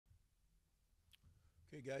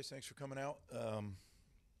Okay, guys, thanks for coming out.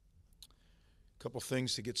 Couple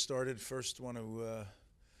things to get started. First, want to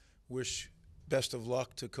wish best of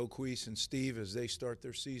luck to Coquise and Steve as they start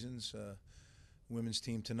their seasons. Women's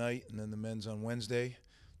team tonight and then the men's on Wednesday.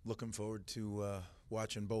 Looking forward to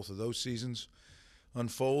watching both of those seasons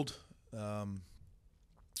unfold.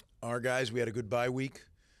 Our guys, we had a good bye week.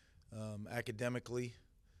 Academically,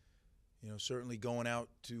 certainly going out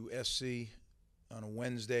to SC on a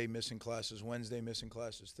Wednesday, missing classes Wednesday, missing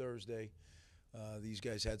classes Thursday. These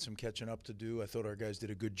guys had some catching up to do. I thought our guys did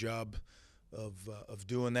a good job of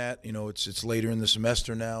doing that. It's later in the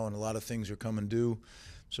semester now, and a lot of things are coming due.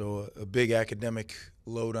 So a big academic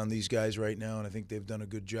load on these guys right now, and I think they've done a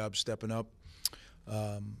good job stepping up.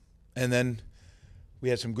 And then we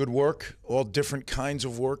had some good work, all different kinds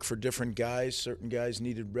of work for different guys. Certain guys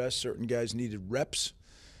needed rest, certain guys needed reps.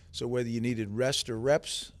 So whether you needed rest or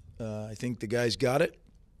reps, I think the guys got it.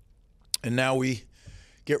 And now we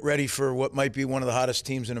get ready for what might be one of the hottest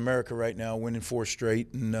teams in America right now, winning 4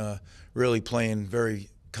 straight and really playing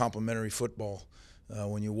very complimentary football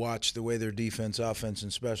when you watch the way their defense, offense,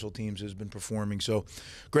 and special teams has been performing. So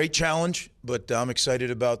great challenge, but I'm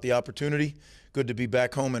excited about the opportunity. Good to be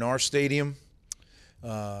back home in our stadium.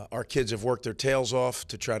 Our kids have worked their tails off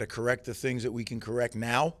to try to correct the things that we can correct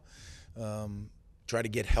now, try to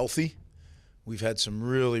get healthy. We've had some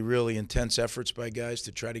really, really intense efforts by guys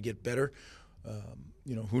to try to get better.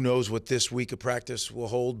 Who knows what this week of practice will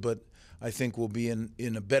hold, but I think we'll be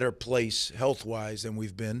in a better place health-wise than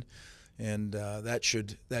we've been, and that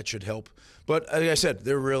should help. But like I said,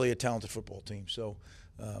 they're really a talented football team. So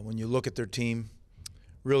when you look at their team,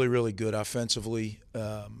 really, really good offensively.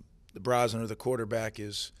 The Brosner, the quarterback,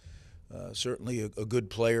 is certainly a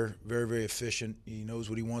good player, very, very efficient. He knows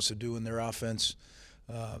what he wants to do in their offense.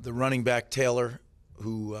 The running back, Taylor,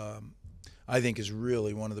 who I think is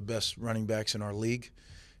really one of the best running backs in our league.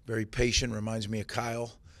 Very patient, reminds me of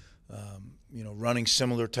Kyle. Running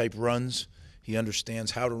similar type runs. He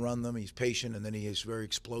understands how to run them. He's patient, and then he is very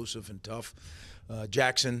explosive and tough.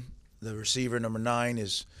 Jackson, the receiver, number 9,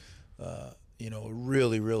 is a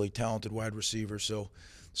really, really talented wide receiver. So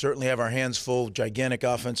certainly have our hands full. Gigantic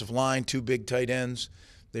offensive line, 2 big tight ends.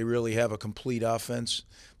 They really have a complete offense.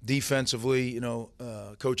 Defensively,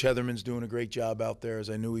 Coach Heatherman's doing a great job out there, as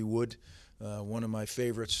I knew he would. One of my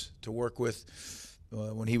favorites to work with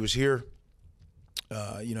when he was here.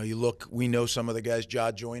 We know some of the guys.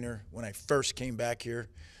 Ja Joyner, when I first came back here,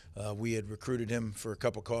 we had recruited him for a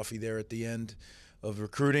cup of coffee there at the end of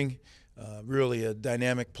recruiting. Really a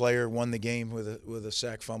dynamic player, won the game with a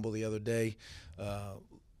sack fumble the other day.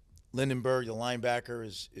 Lindenberg, the linebacker,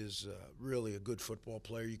 is really a good football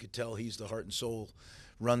player. You could tell he's the heart and soul,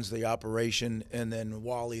 runs the operation. And then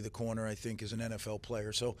Wally, the corner, I think is an NFL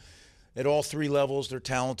player. So at all 3 levels, they're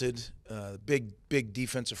talented, big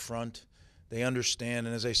defensive front. They understand,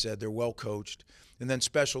 and as I said, they're well coached. And then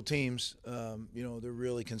special teams, they're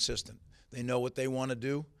really consistent. They know what they want to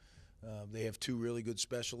do. They have 2 really good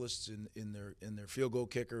specialists in their field goal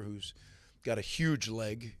kicker, who's got a huge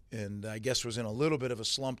leg, and I guess was in a little bit of a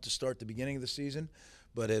slump to start the beginning of the season,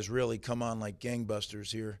 but has really come on like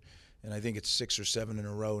gangbusters here, and I think it's 6 or 7 in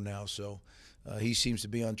a row now. So he seems to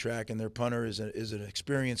be on track, and their punter is an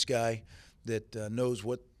experienced guy that knows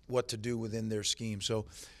what to do within their scheme. So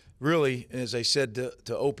really, as I said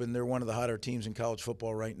to open, they're one of the hotter teams in college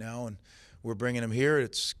football right now, and we're bringing them here.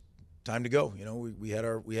 It's time to go. We had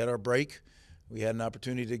our break. We had an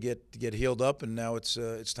opportunity to get healed up, and now it's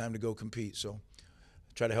time to go compete. So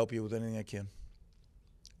I try to help you with anything I can.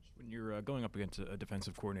 When you're going up against a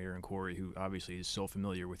defensive coordinator in Corey, who obviously is so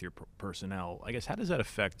familiar with your personnel, I guess how does that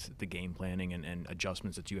affect the game planning and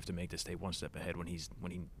adjustments that you have to make to stay one step ahead when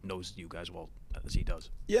he knows you guys well as he does?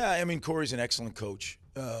 Yeah, I mean, Corey's an excellent coach,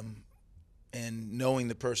 and knowing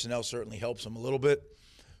the personnel certainly helps him a little bit.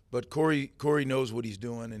 But Corey knows what he's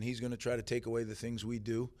doing, and he's going to try to take away the things we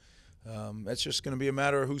do. That's just going to be a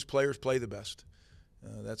matter of whose players play the best.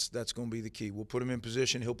 That's going to be the key. We'll put him in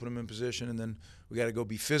position. He'll put him in position, and then we got to go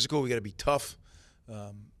be physical. We got to be tough.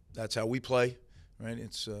 That's how we play, right?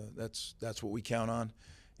 That's what we count on.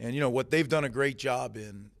 And what they've done a great job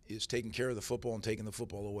in is taking care of the football and taking the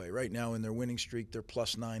football away. Right now in their winning streak, they're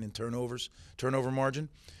 +9 in turnover margin.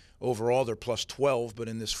 Overall, they're +12, but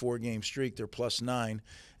in this 4-game streak, they're +9.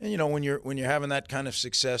 And when you're having that kind of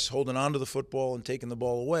success, holding on to the football and taking the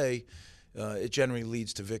ball away, it generally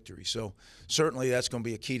leads to victory. So certainly that's going to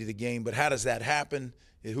be a key to the game. But how does that happen?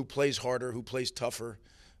 Who plays harder? Who plays tougher?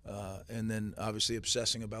 And then obviously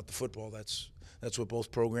obsessing about the football. That's what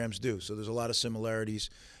both programs do. So there's a lot of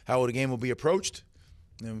similarities. How the game will be approached,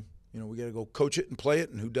 we got to go coach it and play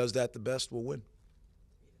it, and who does that the best will win.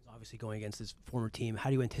 Obviously, going against his former team,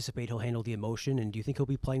 how do you anticipate he'll handle the emotion, and do you think he'll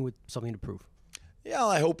be playing with something to prove? Yeah,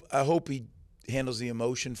 I hope he handles the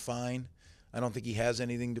emotion fine. I don't think he has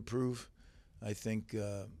anything to prove. I think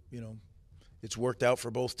it's worked out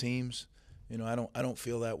for both teams. I don't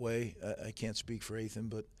feel that way. I can't speak for Ethan,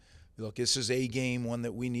 but look, this is a game, one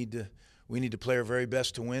that we need to play our very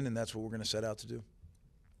best to win, and that's what we're going to set out to do.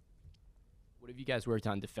 What have you guys worked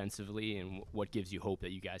on defensively, and what gives you hope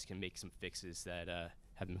that you guys can make some fixes that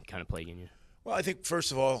have been kind of plaguing you? Well, I think,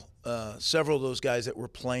 first of all, several of those guys that were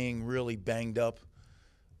playing really banged up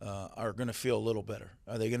are going to feel a little better.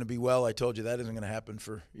 Are they going to be well? I told you that isn't going to happen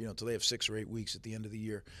for, till they have 6 or 8 weeks at the end of the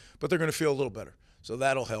year. But they're going to feel a little better. So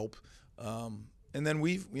that'll help. And then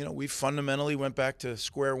we fundamentally went back to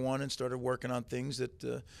square one and started working on things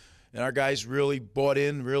that and our guys really bought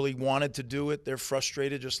in, really wanted to do it. They're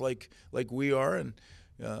frustrated just like we are. And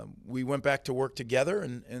we went back to work together,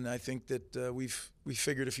 and I think that we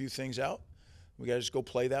figured a few things out. We got to just go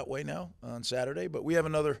play that way now on Saturday. But we have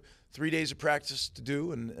another 3 days of practice to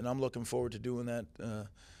do, and I'm looking forward to doing that,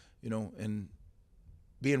 and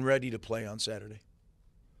being ready to play on Saturday.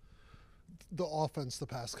 The offense the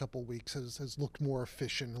past couple of weeks has looked more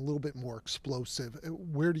efficient, a little bit more explosive.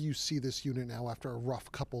 Where do you see this unit now after a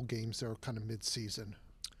rough couple games there kind of mid-season?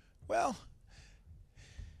 Well,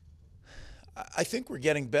 I think we're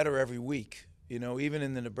getting better every week. Even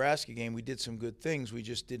in the Nebraska game, we did some good things. We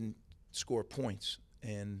just didn't score points.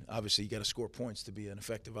 And obviously you got to score points to be an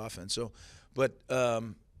effective offense. But I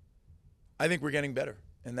think we're getting better,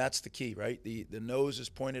 and that's the key, right? The nose is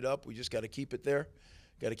pointed up. We just got to keep it there.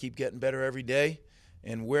 Got to keep getting better every day.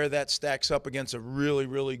 And where that stacks up against a really,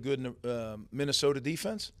 really good Minnesota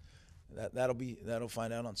defense, that'll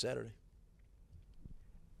find out on Saturday.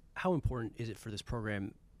 How important is it for this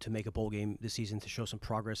program to make a bowl game this season to show some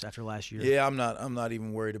progress after last year? Yeah, I'm not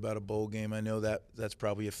even worried about a bowl game. I know that's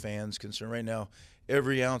probably a fan's concern right now.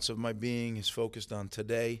 Every ounce of my being is focused on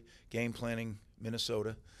today, game planning,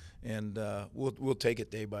 Minnesota, and we'll take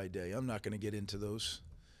it day by day. I'm not going to get into those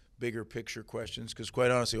bigger picture questions because,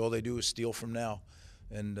 quite honestly, all they do is steal from now,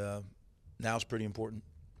 and now's pretty important.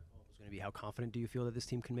 It's going to be how confident do you feel that this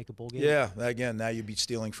team can make a bowl game? Yeah, again, now you'd be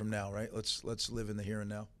stealing from now, right? Let's live in the here and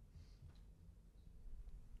now.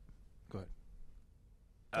 Go ahead.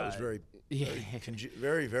 That was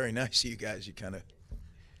very, very nice of you guys. You kind of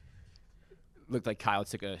looked like Kyle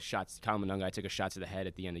Monungai took a shot to the head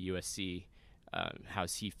at the end of USC.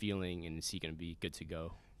 How's he feeling, and is he going to be good to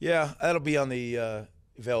go? Yeah, that'll be on the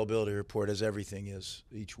availability report, as everything is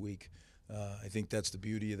each week. I think that's the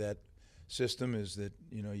beauty of that system, is that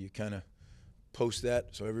you kind of post that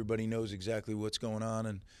so everybody knows exactly what's going on.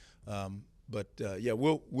 And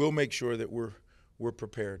we'll make sure that we're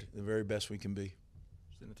prepared the very best we can be.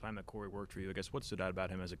 In the time that Corey worked for you, I guess what stood out about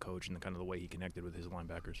him as a coach and the way he connected with his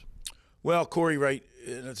linebackers? Well, Corey, right,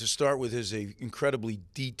 to start with, is an incredibly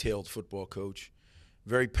detailed football coach,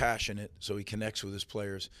 very passionate, so he connects with his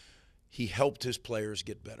players. He helped his players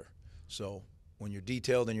get better. So when you're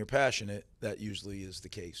detailed and you're passionate, that usually is the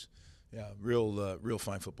case. Yeah, real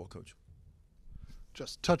fine football coach.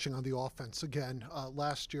 Just touching on the offense again,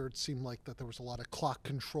 last year it seemed like that there was a lot of clock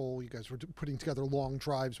control. You guys were putting together long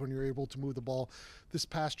drives when you were able to move the ball. This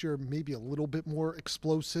past year, maybe a little bit more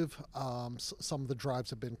explosive. Some of the drives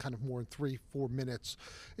have been kind of more in 3-4 minutes.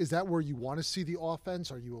 Is that where you want to see the offense?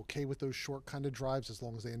 Are you okay with those short kind of drives as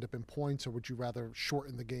long as they end up in points, or would you rather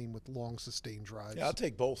shorten the game with long, sustained drives? Yeah, I'll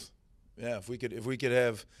take both. Yeah, if we could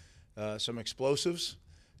have some explosives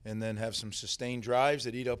and then have some sustained drives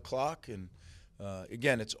that eat up clock. And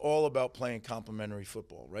again, it's all about playing complementary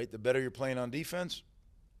football, right? The better you're playing on defense,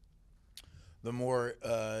 the more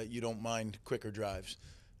you don't mind quicker drives,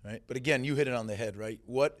 right? But again, you hit it on the head, right?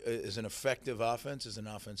 What is an effective offense is an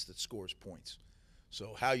offense that scores points.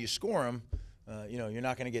 So how you score them, you're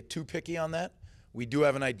not going to get too picky on that. We do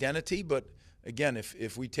have an identity, but again,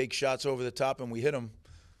 if we take shots over the top and we hit them,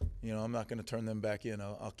 I'm not going to turn them back in.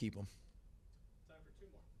 I'll keep them.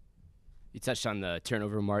 You touched on the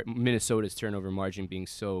Minnesota's turnover margin being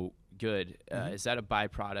so good. Is that a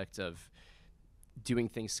byproduct of doing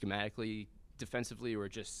things schematically, defensively, or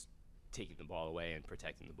just taking the ball away and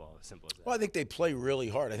protecting the ball? As simple as that. Well, I think they play really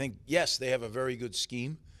hard. I think, yes, they have a very good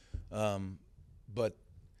scheme, but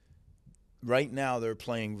right now they're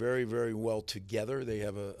playing very, very well together. They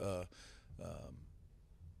have a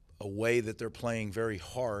way that they're playing very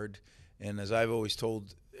hard, and as I've always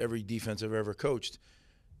told every defense I've ever coached,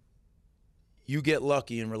 you get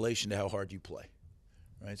lucky in relation to how hard you play,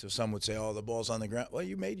 right? So some would say, "Oh, the ball's on the ground." Well,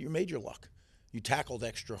 you made your luck. You tackled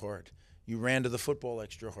extra hard. You ran to the football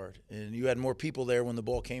extra hard, and you had more people there when the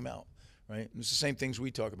ball came out, right? And it's the same things we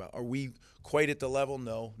talk about. Are we quite at the level?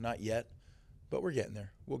 No, not yet, but we're getting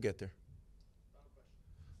there. We'll get there.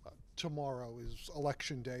 Tomorrow is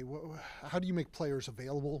election day. How do you make players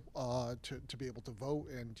available to be able to vote?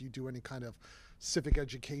 And do you do any kind of civic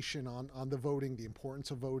education on the voting, the importance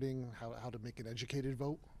of voting, how to make an educated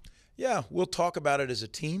vote? Yeah, we'll talk about it as a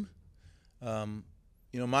team.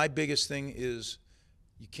 You know, my biggest thing is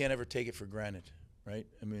you can't ever take it for granted, right?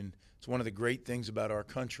 I mean, it's one of the great things about our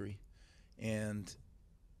country. And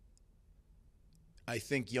I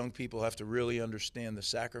think young people have to really understand the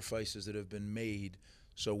sacrifices that have been made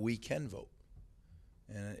so we can vote.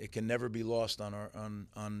 And it can never be lost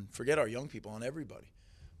on forget our young people, on everybody.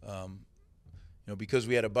 You know, because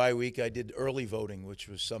we had a bye week, I did early voting, which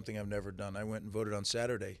was something I've never done. I went and voted on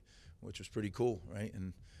Saturday, which was pretty cool, right?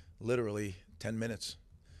 And literally 10 minutes.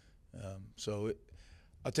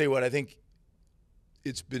 I'll tell you what, I think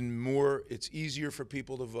it's easier for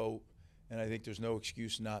people to vote, and I think there's no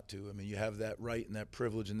excuse not to. I mean, you have that right and that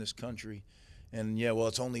privilege in this country. And yeah, well,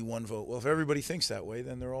 it's only one vote. Well, if everybody thinks that way,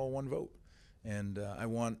 then they're all one vote. And I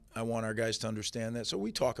want our guys to understand that. So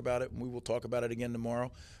we talk about it, and we will talk about it again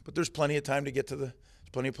tomorrow. But there's plenty of time to get to there's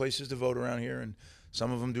plenty of places to vote around here, and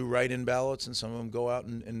some of them do write-in ballots, and some of them go out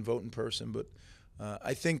and vote in person. But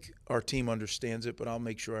I think our team understands it, but I'll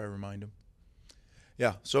make sure I remind them.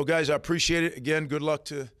 Yeah, so guys, I appreciate it. Again, good luck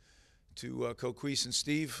to Coquise and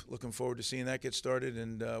Steve. Looking forward to seeing that get started,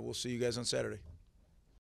 and we'll see you guys on Saturday.